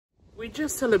We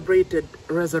just celebrated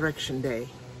Resurrection Day,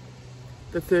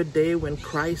 the third day when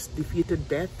Christ defeated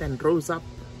death and rose up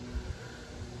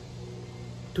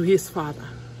to his Father.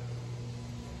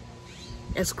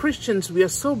 As Christians, we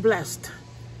are so blessed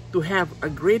to have a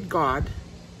great God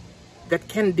that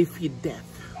can defeat death.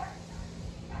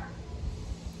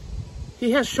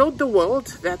 He has showed the world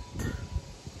that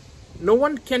no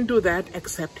one can do that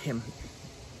except him.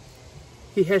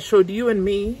 He has showed you and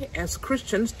me as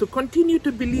Christians to continue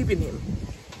to believe in him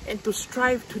and to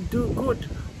strive to do good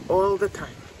all the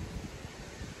time.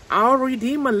 Our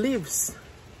Redeemer lives.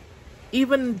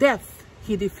 Even death,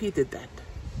 he defeated that.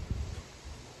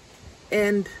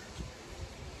 And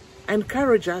I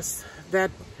encourage us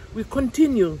that we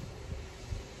continue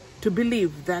to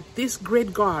believe that this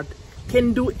great God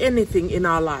can do anything in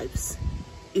our lives.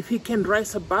 If he can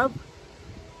rise above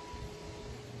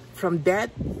from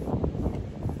death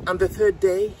on the third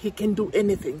day, he can do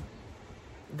anything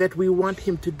that we want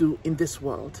him to do in this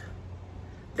world.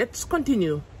 Let's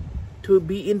continue to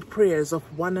be in prayers of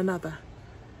one another,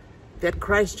 that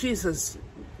Christ Jesus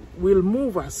will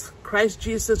move us. Christ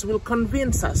Jesus will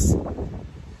convince us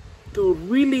to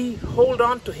really hold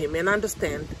on to him and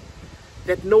understand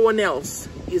that no one else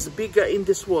is bigger in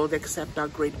this world except our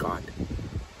great God.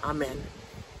 Amen.